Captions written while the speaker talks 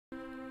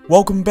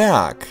Welcome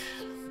back!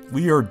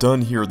 We are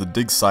done here at the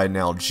dig site in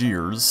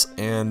Algiers,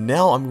 and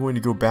now I'm going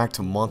to go back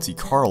to Monte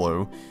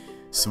Carlo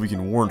so we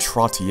can warn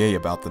Trottier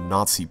about the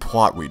Nazi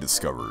plot we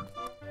discovered.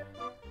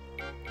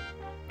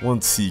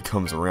 Once he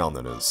comes around,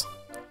 that is.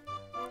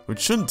 Which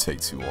shouldn't take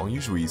too long,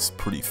 usually he's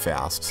pretty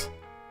fast.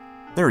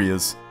 There he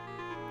is.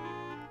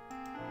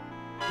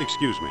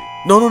 Excuse me.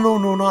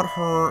 No, not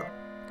her.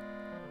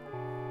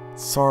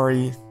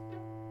 Sorry.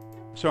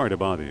 Sorry to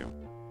bother you.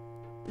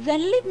 Then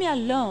leave me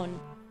alone.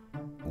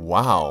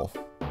 Wow.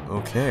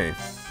 Okay.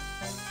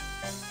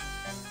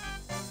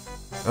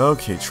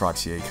 Okay,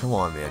 Trottier, come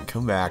on, man.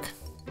 Come back.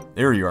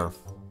 There you are.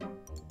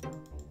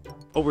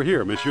 Over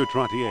here, Monsieur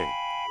Trottier.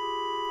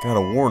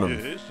 Gotta warn him.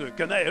 Yes,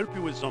 can I help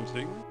you with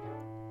something?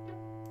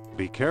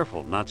 Be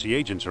careful, Nazi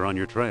agents are on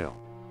your trail.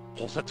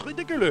 Oh, that's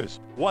ridiculous.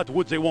 What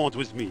would they want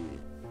with me?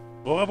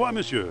 Au revoir,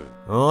 monsieur.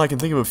 Well, I can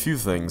think of a few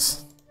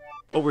things.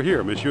 Over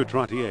here, Monsieur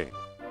Trottier.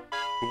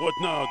 What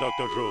now,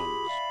 Dr.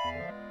 Jones?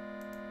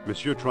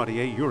 Monsieur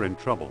Trottier, you're in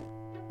trouble.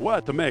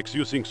 What makes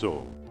you think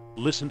so?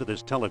 Listen to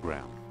this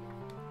telegram.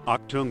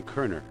 Achtung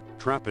Kerner.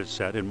 Trap is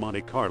set in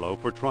Monte Carlo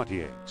for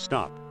Trottier.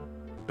 Stop.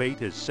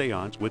 Bait is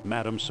seance with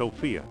Madame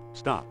Sophia.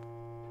 Stop.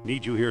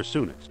 Need you here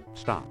soonest.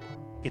 Stop.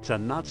 It's a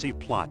Nazi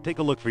plot. Take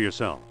a look for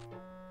yourself.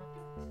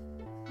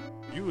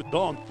 You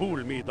don't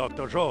fool me,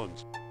 Dr.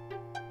 Jones.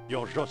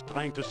 You're just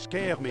trying to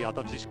scare me out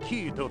of this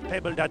key to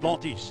fabled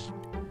Atlantis.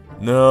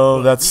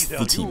 No, that's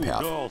Neither the team you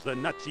path. nor the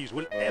Nazis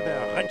will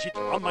ever wrench it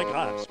from my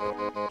grasp.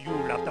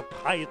 You'll have to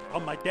pry it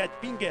from my dead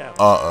fingers.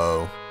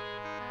 Uh-oh.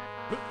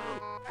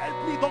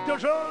 Help me, Dr.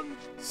 Jones!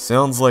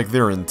 Sounds like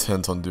they're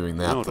intent on doing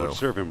that, No, though. it'll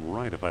serve him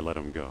right if I let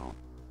him go.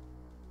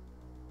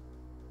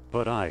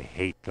 But I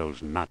hate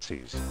those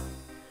Nazis.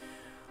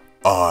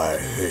 I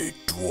hate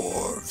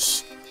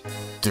dwarves.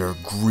 They're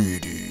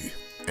greedy,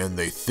 and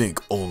they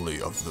think only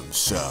of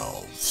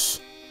themselves.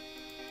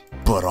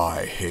 But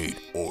I hate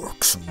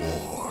orcs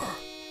more.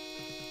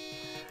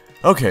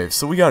 Okay,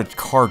 so we got a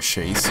car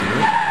chase here.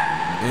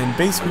 And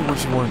basically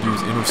what you want to do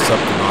is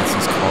intercept the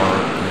Nazi's car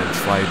and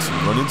try to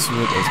run into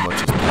it as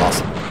much as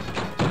possible.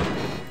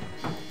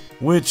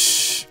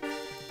 Which,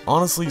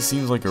 honestly,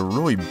 seems like a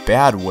really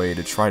bad way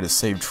to try to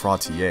save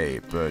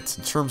Trottier, but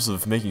in terms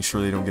of making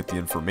sure they don't get the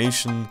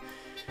information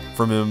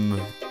from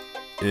him,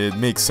 it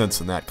makes sense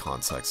in that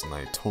context, and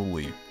I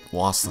totally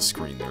lost the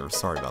screen there.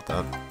 Sorry about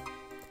that.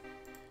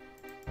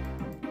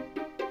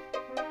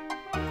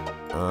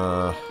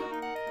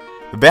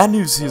 The bad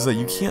news is that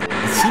you can't,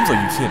 it seems like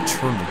you can't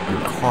turn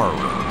your car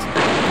around.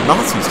 The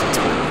Nazis can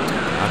totally do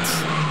that.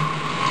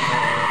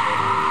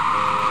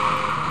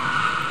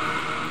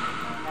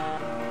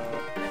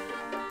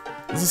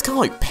 This is kind of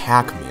like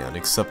Pac-Man,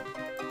 except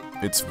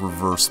it's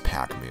reverse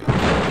Pac-Man.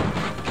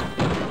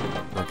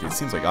 Okay, it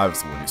seems like I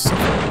was the one who suffered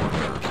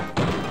there.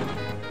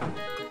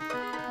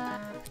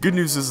 The good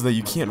news is that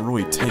you can't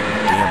really take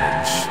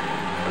damage,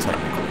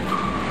 technically.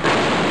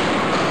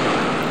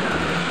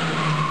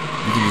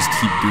 You can just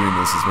keep doing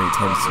this as many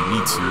times as you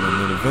need to, and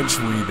then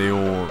eventually they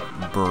will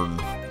burn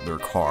their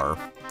car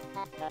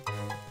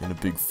in a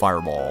big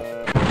fireball.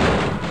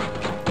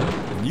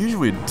 And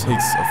usually it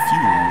takes a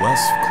few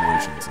less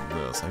collisions than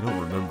this. I don't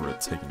remember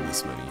it taking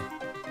this many.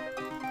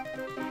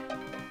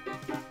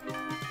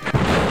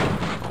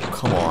 Oh,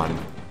 come on.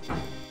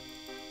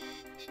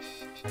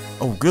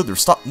 Oh, good, they're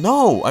stopped.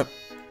 No! I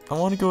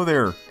want to go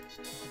there.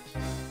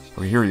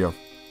 Okay, here we go.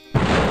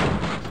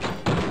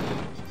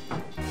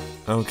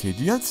 Okay,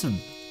 do you have to...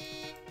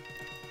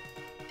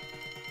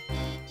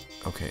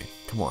 Okay,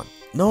 come on.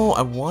 No,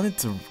 I wanted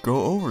to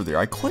go over there.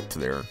 I clicked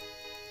there.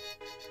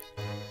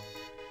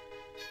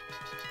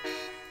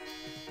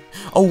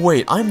 Oh,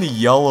 wait, I'm the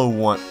yellow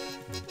one.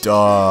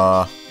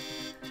 Duh.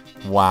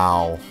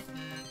 Wow.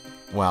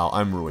 Wow,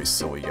 I'm really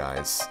silly,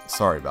 guys.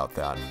 Sorry about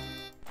that.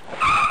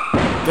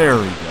 There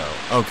we go.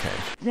 Okay.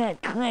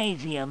 That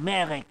crazy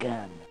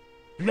American.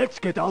 Let's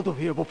get out of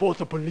here before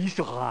the police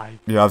arrive.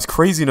 Yeah, I was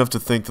crazy enough to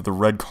think that the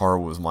red car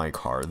was my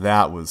car.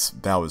 That was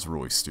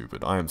really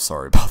stupid. I am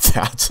sorry about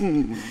that.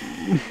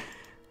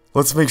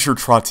 Let's make sure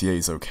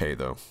Trottier's okay,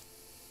 though.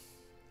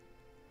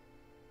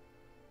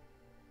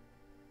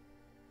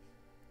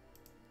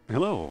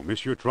 Hello,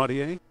 Monsieur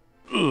Trottier.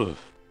 Ugh.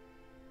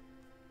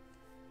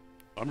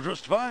 I'm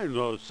just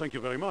fine, thank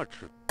you very much.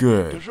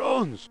 Good. Dr.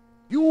 Jones,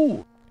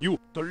 you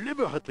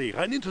deliberately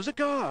ran into the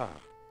car.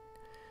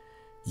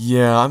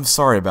 Yeah, I'm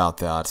sorry about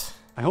that.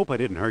 I hope I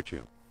didn't hurt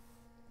you.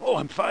 Oh,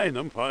 I'm fine.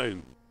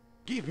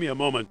 Give me a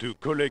moment to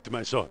collect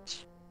my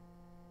thoughts.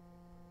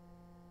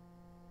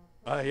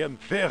 I am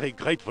very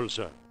grateful,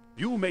 sir.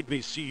 You made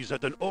me see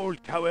that an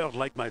old coward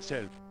like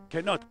myself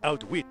cannot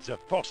outwit the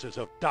forces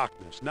of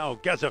darkness now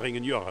gathering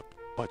in Europe.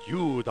 But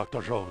you,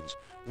 Dr. Jones,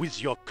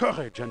 with your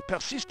courage and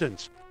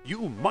persistence,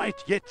 you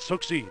might yet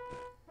succeed.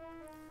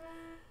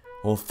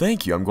 Well,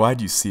 thank you. I'm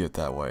glad you see it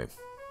that way.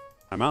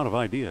 I'm out of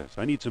ideas.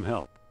 I need some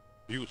help.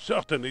 You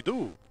certainly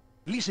do.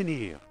 Listen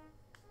here.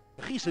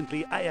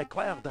 Recently, I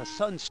acquired a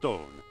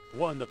sunstone,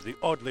 one of the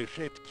oddly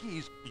shaped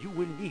keys you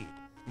will need.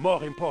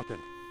 More important,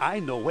 I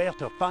know where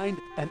to find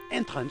an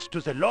entrance to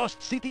the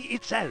lost city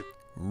itself.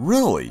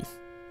 Really?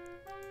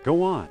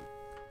 Go on.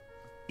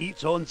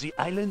 It's on the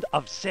island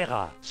of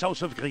Serra,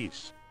 south of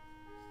Greece.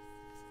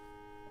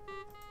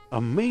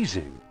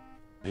 Amazing.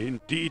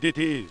 Indeed it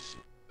is.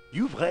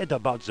 You've read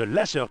about the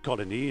lesser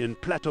colony in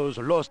Plato's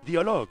Lost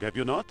Dialogue, have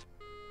you not?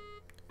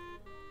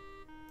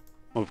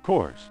 Of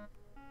course.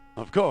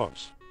 Of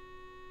course.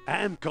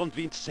 I am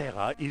convinced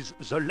Serra is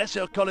the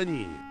lesser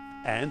colony,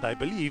 and I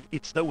believe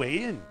it's the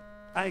way in.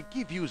 I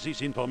give you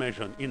this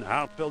information in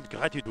heartfelt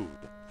gratitude.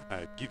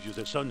 I give you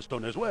the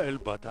sunstone as well,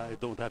 but I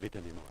don't have it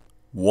anymore.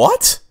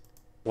 What?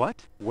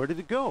 What? Where did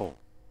it go?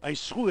 I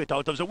threw it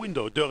out of the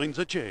window during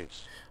the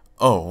chase.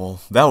 Oh,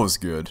 well, that was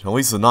good. At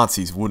least the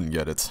Nazis wouldn't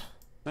get it.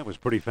 That was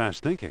pretty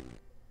fast thinking.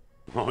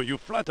 Oh, you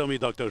flatter me,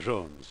 Dr.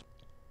 Jones.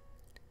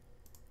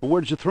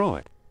 Where'd you throw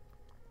it?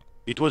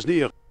 It was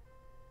near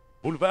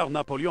Boulevard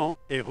Napoleon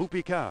et Rue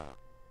Picard.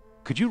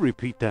 Could you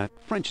repeat that?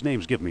 French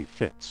names give me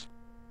fits.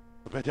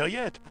 Better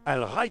yet,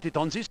 I'll write it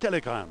on this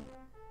telegram.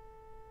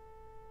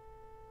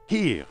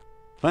 Here.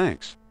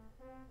 Thanks.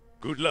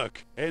 Good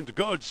luck and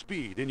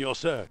Godspeed in your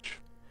search.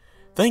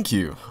 Thank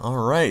you.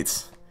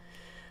 Alright.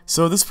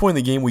 So at this point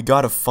in the game, we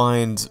gotta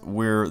find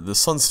where the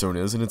sunstone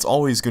is, and it's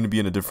always going to be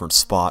in a different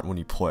spot when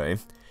you play.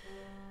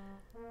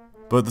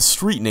 But the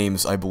street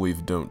names, I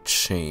believe, don't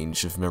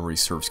change, if memory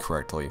serves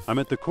correctly. I'm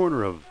at the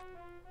corner of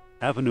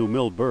Avenue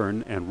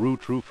Milburn and Rue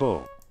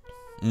Truffaut.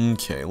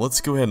 Okay,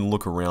 let's go ahead and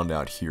look around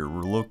out here.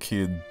 We're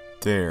located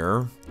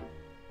there.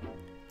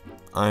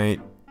 I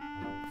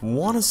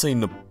want to say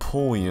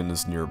Napoleon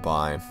is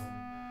nearby.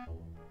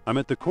 I'm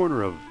at the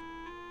corner of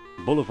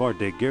Boulevard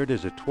des Guerres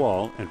des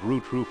Étoiles and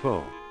Rue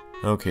Truffaut.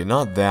 Okay,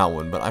 not that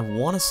one, but I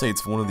want to say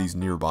it's one of these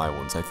nearby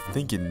ones. I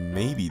think it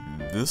may be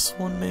this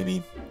one,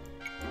 maybe?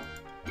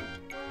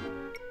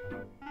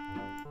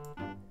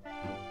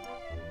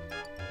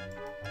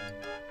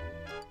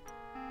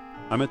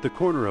 I'm at the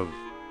corner of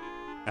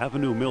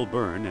Avenue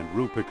Milburn and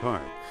Rue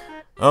Picard.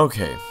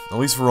 Okay, at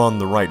least we're on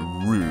the right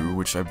rue,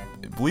 which I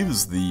believe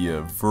is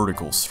the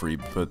vertical street,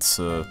 but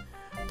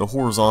the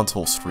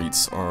horizontal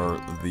streets are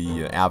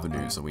the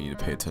avenues that we need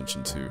to pay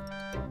attention to.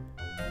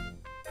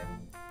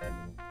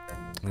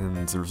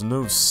 And there's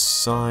no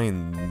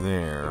sign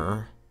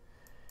there.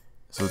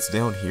 So it's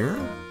down here?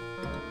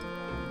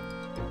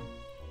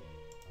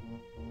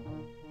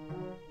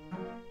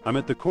 I'm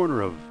at the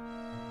corner of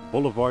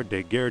Boulevard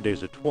des Guerres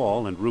des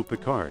Étoiles and Rue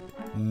Picard.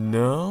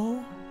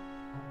 No?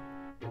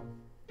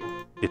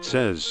 It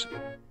says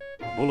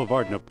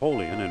Boulevard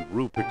Napoleon and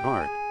Rue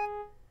Picard.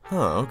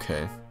 Huh,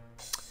 okay.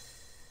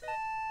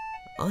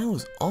 I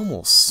was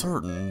almost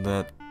certain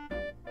that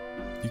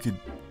you could...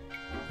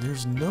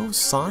 There's no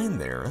sign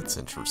there. That's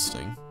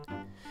interesting.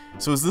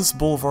 So is this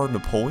Boulevard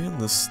Napoleon?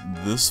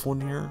 This one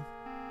here?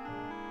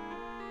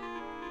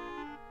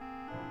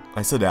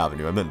 I said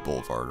avenue. I meant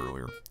boulevard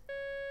earlier.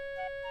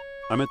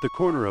 I'm at the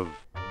corner of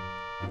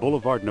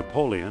Boulevard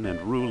Napoleon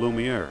and Rue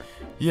Lumiere.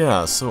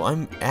 Yeah, so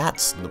I'm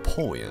at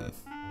Napoleon.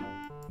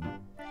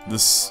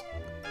 This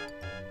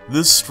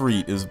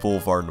street is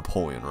Boulevard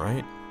Napoleon,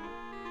 right?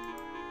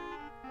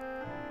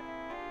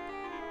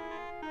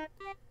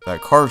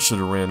 That car should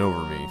have ran over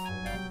me.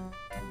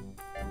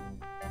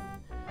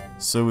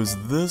 So is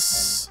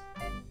this...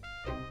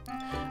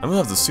 I'm gonna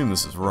have to assume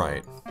this is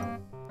right.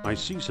 I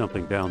see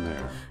something down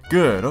there.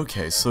 Good,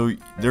 okay, so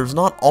there's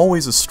not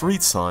always a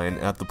street sign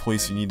at the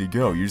place you need to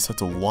go. You just have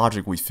to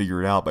logically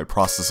figure it out by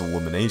process of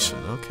elimination.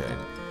 Okay.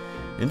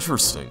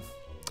 Interesting.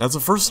 That's the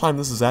first time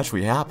this has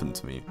actually happened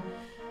to me.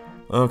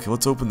 Okay,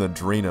 let's open the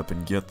drain up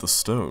and get the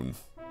stone.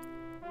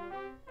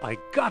 I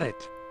got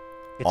it!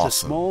 It's Awesome. a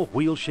small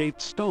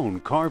wheel-shaped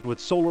stone carved with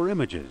solar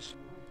images.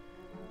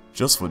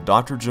 Just what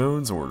Dr.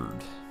 Jones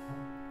ordered.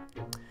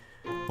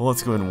 Well,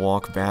 let's go ahead and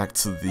walk back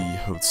to the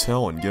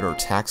hotel and get our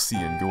taxi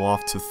and go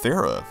off to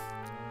Thera.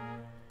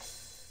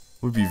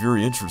 We'd be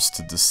very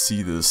interested to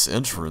see this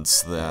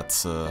entrance that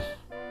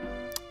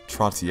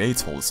Trottier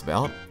told us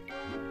about.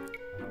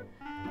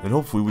 And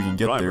hopefully we can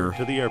get Driver there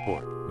to the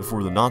airport.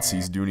 before the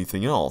Nazis do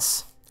anything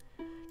else.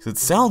 Because it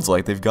sounds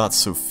like they've got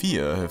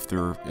Sophia if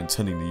they're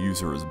intending to use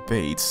her as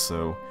bait,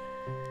 so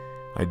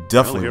I definitely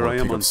Well, want to here I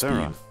pick am up on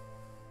speed.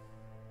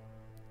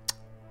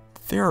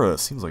 Thera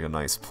seems like a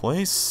nice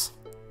place.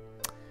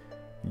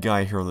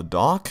 Guy here on the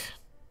dock.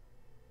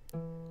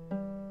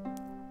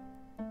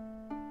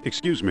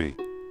 Excuse me.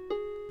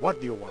 What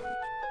do you want?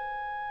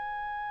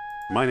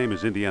 My name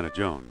is Indiana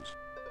Jones.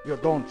 You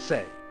don't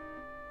say.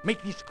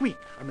 Make this quick.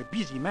 I'm a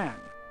busy man.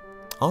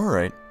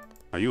 Alright.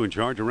 Are you in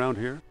charge around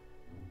here?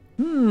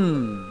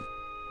 Hmm.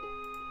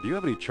 Do you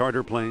have any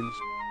charter planes?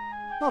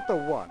 Not the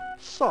one.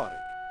 Sorry.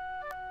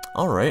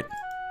 Alright.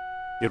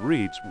 It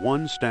reads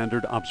one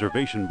standard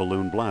observation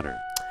balloon bladder.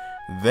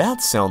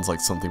 That sounds like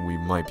something we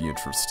might be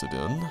interested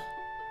in.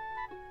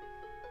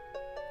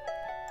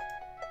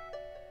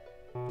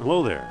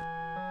 Hello there.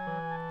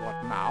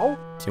 What now?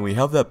 Can we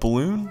have that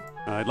balloon?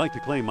 I'd like to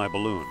claim my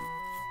balloon.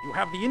 You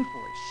have the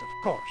invoice, of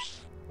course.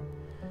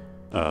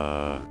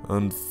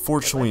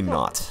 Unfortunately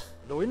not.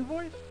 No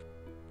invoice?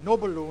 No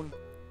balloon.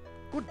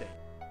 Good day.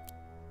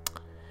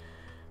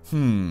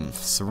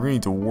 So we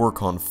need to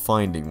work on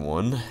finding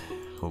one,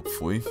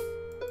 hopefully.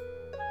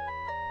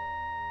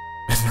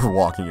 And they're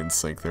walking in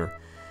sync there.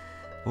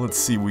 Let's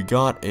see, we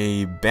got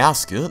a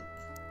basket.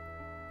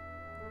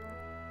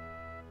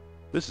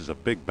 This is a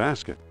big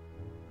basket.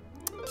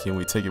 Can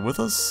we take it with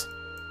us?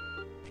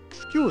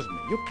 Excuse me,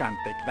 you can't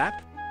take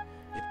that.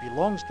 It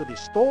belongs to the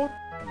store,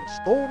 and the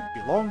store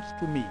belongs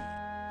to me.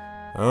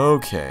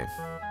 Okay.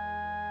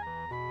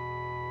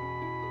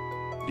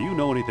 Do you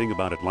know anything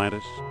about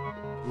Atlantis?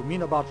 You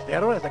mean about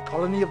Thera as a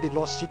colony of the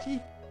Lost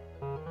City?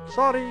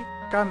 Sorry,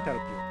 can't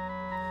help you.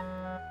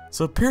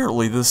 So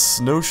apparently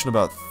this notion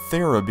about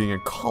Thera being a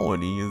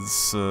colony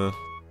is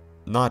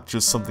not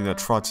just something that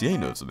Trottier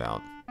knows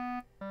about.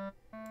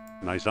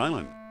 Nice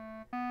island.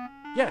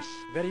 Yes,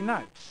 very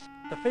nice.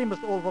 The famous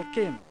old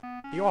volcano,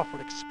 the awful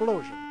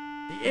explosion,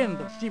 the end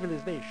of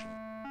civilization.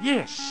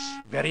 Yes,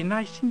 very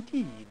nice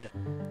indeed.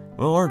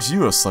 Well, aren't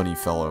you a sunny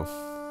fellow?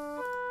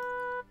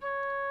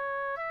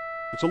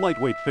 It's a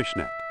lightweight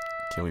fishnet.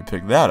 Can we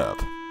pick that up?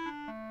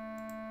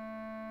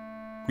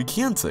 We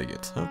can take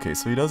it. Okay,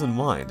 so he doesn't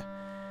mind.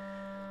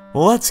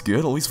 Well, that's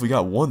good. At least we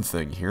got one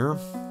thing here.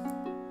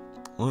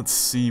 Let's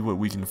see what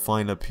we can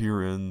find up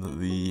here in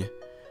the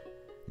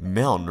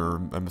mountain, or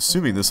I'm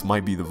assuming this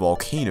might be the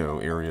volcano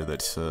area that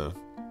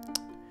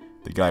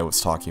the guy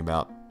was talking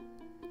about.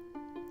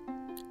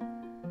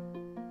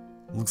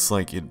 Looks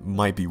like it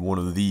might be one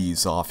of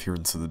these off here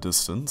into the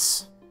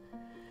distance.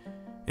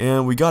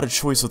 And we got a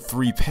choice of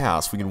 3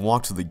 paths. We can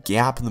walk to the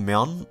gap in the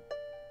mountain,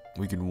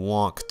 we can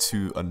walk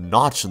to a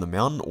notch in the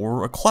mountain,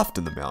 or a cleft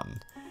in the mountain.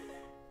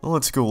 Well,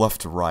 let's go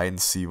left to right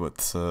and see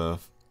what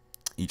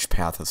each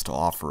path has to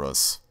offer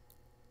us.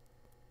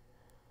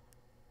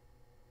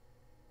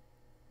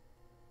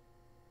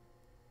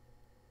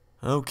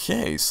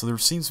 Okay, so there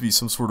seems to be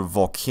some sort of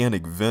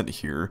volcanic vent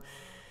here.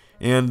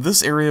 And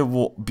this area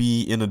will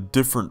be in a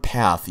different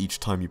path each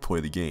time you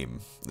play the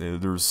game.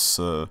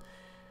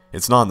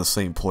 It's not in the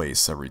same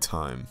place every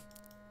time.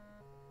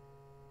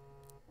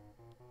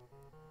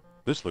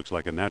 This looks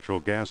like a natural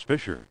gas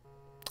fissure.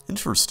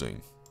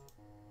 Interesting.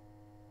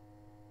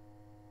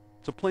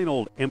 It's a plain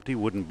old empty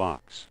wooden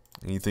box.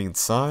 Anything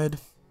inside?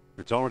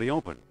 It's already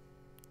open.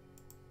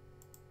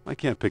 I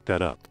can't pick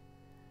that up.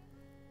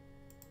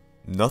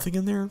 Nothing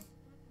in there?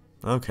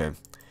 Okay.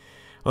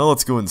 Well,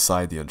 let's go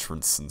inside the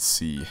entrance and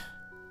see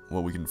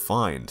what we can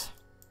find.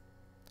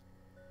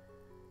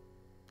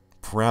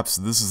 Perhaps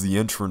this is the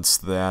entrance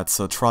that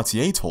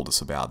Trottier told us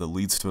about that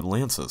leads to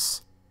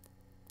Atlantis.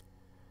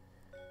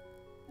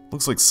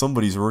 Looks like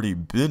somebody's already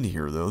been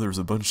here, though. There's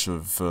a bunch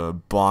of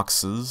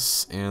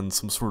boxes and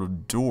some sort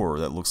of door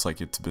that looks like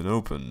it's been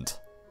opened.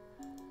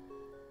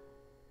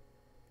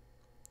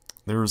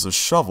 There's a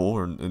shovel,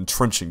 or an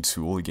entrenching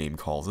tool, the game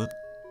calls it.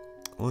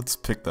 Let's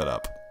pick that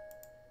up.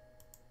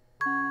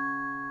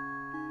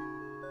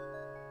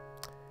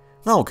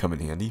 That'll come in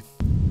handy.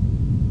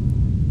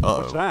 Uh-oh.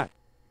 What's that?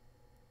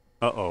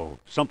 Uh-oh,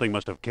 something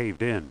must have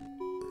caved in.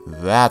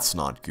 That's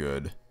not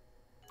good.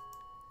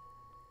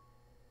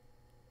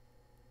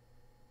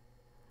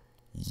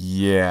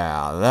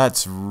 Yeah,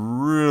 that's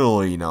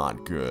really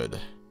not good.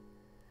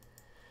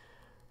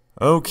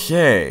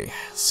 Okay,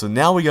 so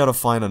now we gotta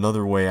find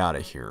another way out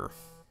of here.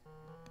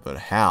 But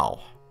how?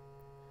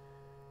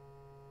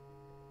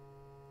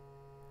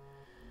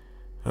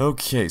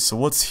 Okay, so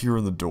what's here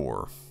in the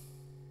door?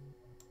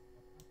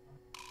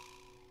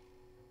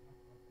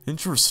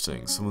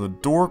 Interesting, so when the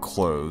door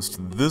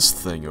closed, this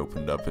thing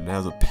opened up and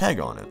has a peg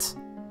on it.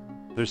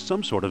 There's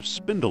some sort of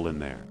spindle in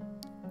there.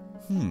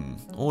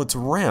 Well, it's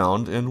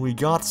round, and we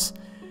got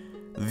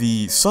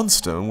the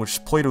sunstone,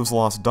 which Plato's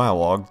Lost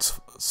Dialogue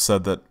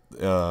said that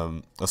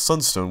a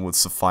sunstone would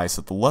suffice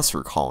at the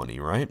lesser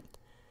colony, right?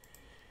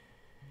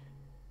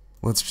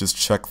 Let's just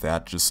check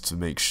that just to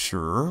make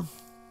sure.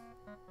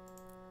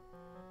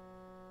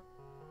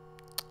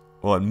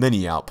 Well, at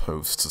many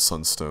outposts a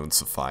sunstone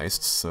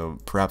sufficed, so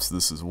perhaps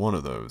this is one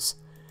of those.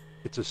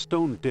 It's a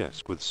stone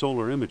disc with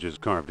solar images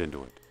carved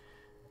into it.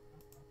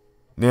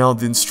 Now,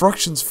 the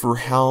instructions for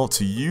how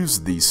to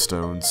use these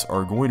stones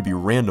are going to be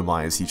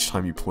randomized each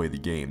time you play the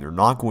game. They're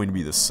not going to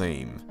be the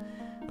same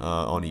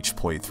on each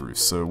playthrough.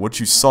 So what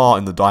you saw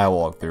in the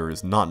dialogue there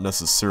is not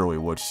necessarily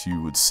what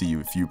you would see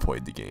if you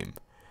played the game.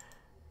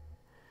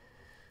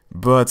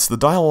 But the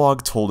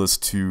dialogue told us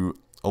to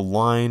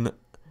align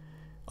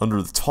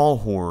under the tall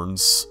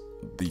horns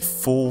the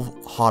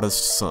full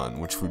hottest sun,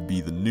 which would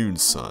be the noon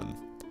sun.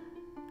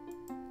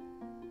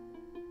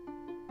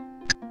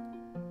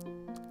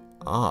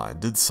 Ah, it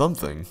did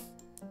something.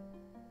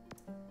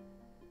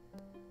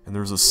 And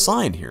there's a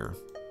sign here.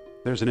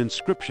 There's an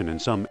inscription in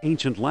some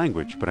ancient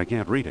language, but I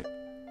can't read it.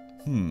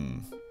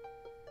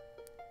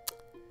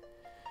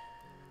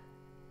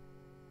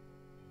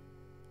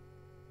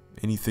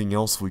 Anything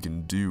else we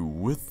can do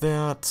with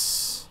that?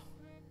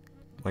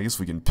 I guess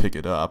we can pick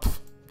it up.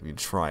 We can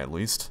try at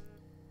least.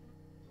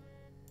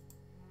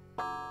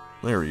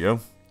 There we go.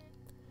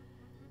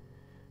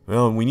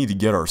 Well, we need to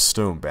get our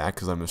stone back,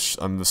 because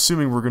I'm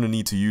assuming we're going to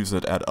need to use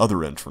it at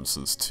other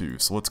entrances, too.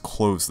 So let's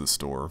close this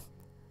door.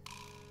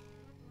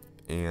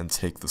 And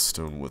take the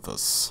stone with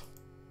us.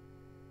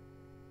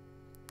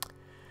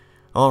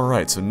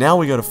 Alright, so now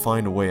we gotta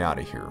find a way out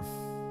of here.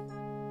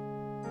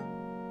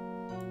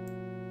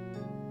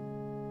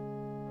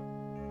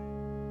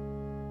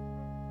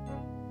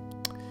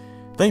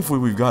 Thankfully,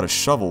 we've got a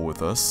shovel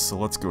with us, so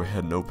let's go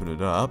ahead and open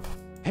it up.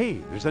 Hey,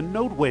 there's a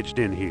note wedged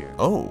in here.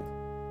 Oh.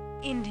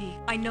 Indy,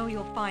 I know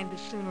you'll find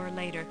this sooner or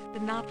later. The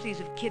Nazis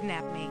have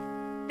kidnapped me.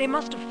 They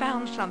must have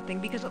found something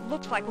because it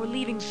looks like we're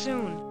leaving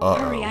soon. Uh-oh.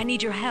 Hurry, I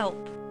need your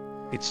help.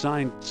 It's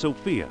signed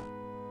Sophia.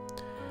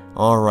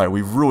 Alright,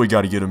 we've really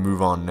got to get a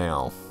move on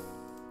now.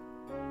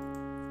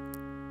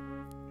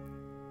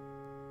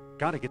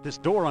 Gotta get this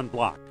door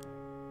unblocked.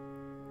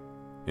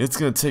 It's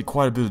gonna take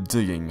quite a bit of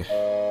digging.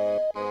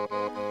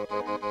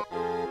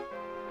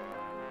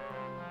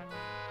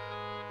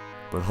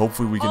 But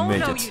hopefully we can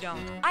make it. Oh, no, you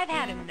don't. I've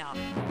had enough.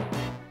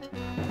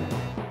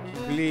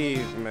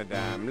 Please,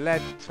 madame,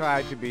 let's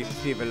try to be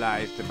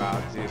civilized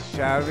about this,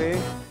 shall we?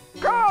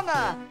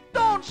 Connor,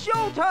 don't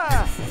shoot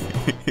her!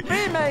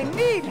 We may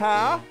need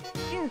her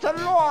in the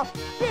lost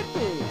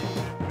city!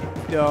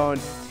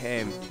 Don't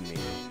tempt me.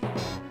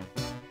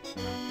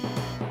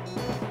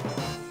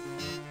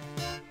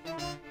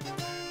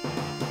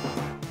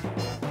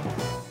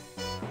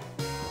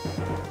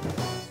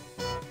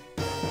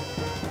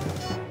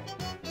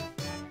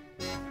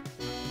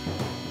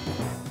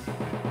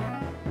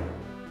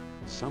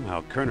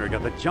 Somehow Kerner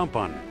got the jump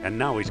on her, and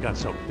now he's got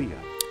Sophia.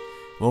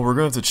 Well, we're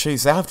going to have to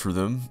chase after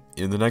them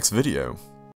in the next video.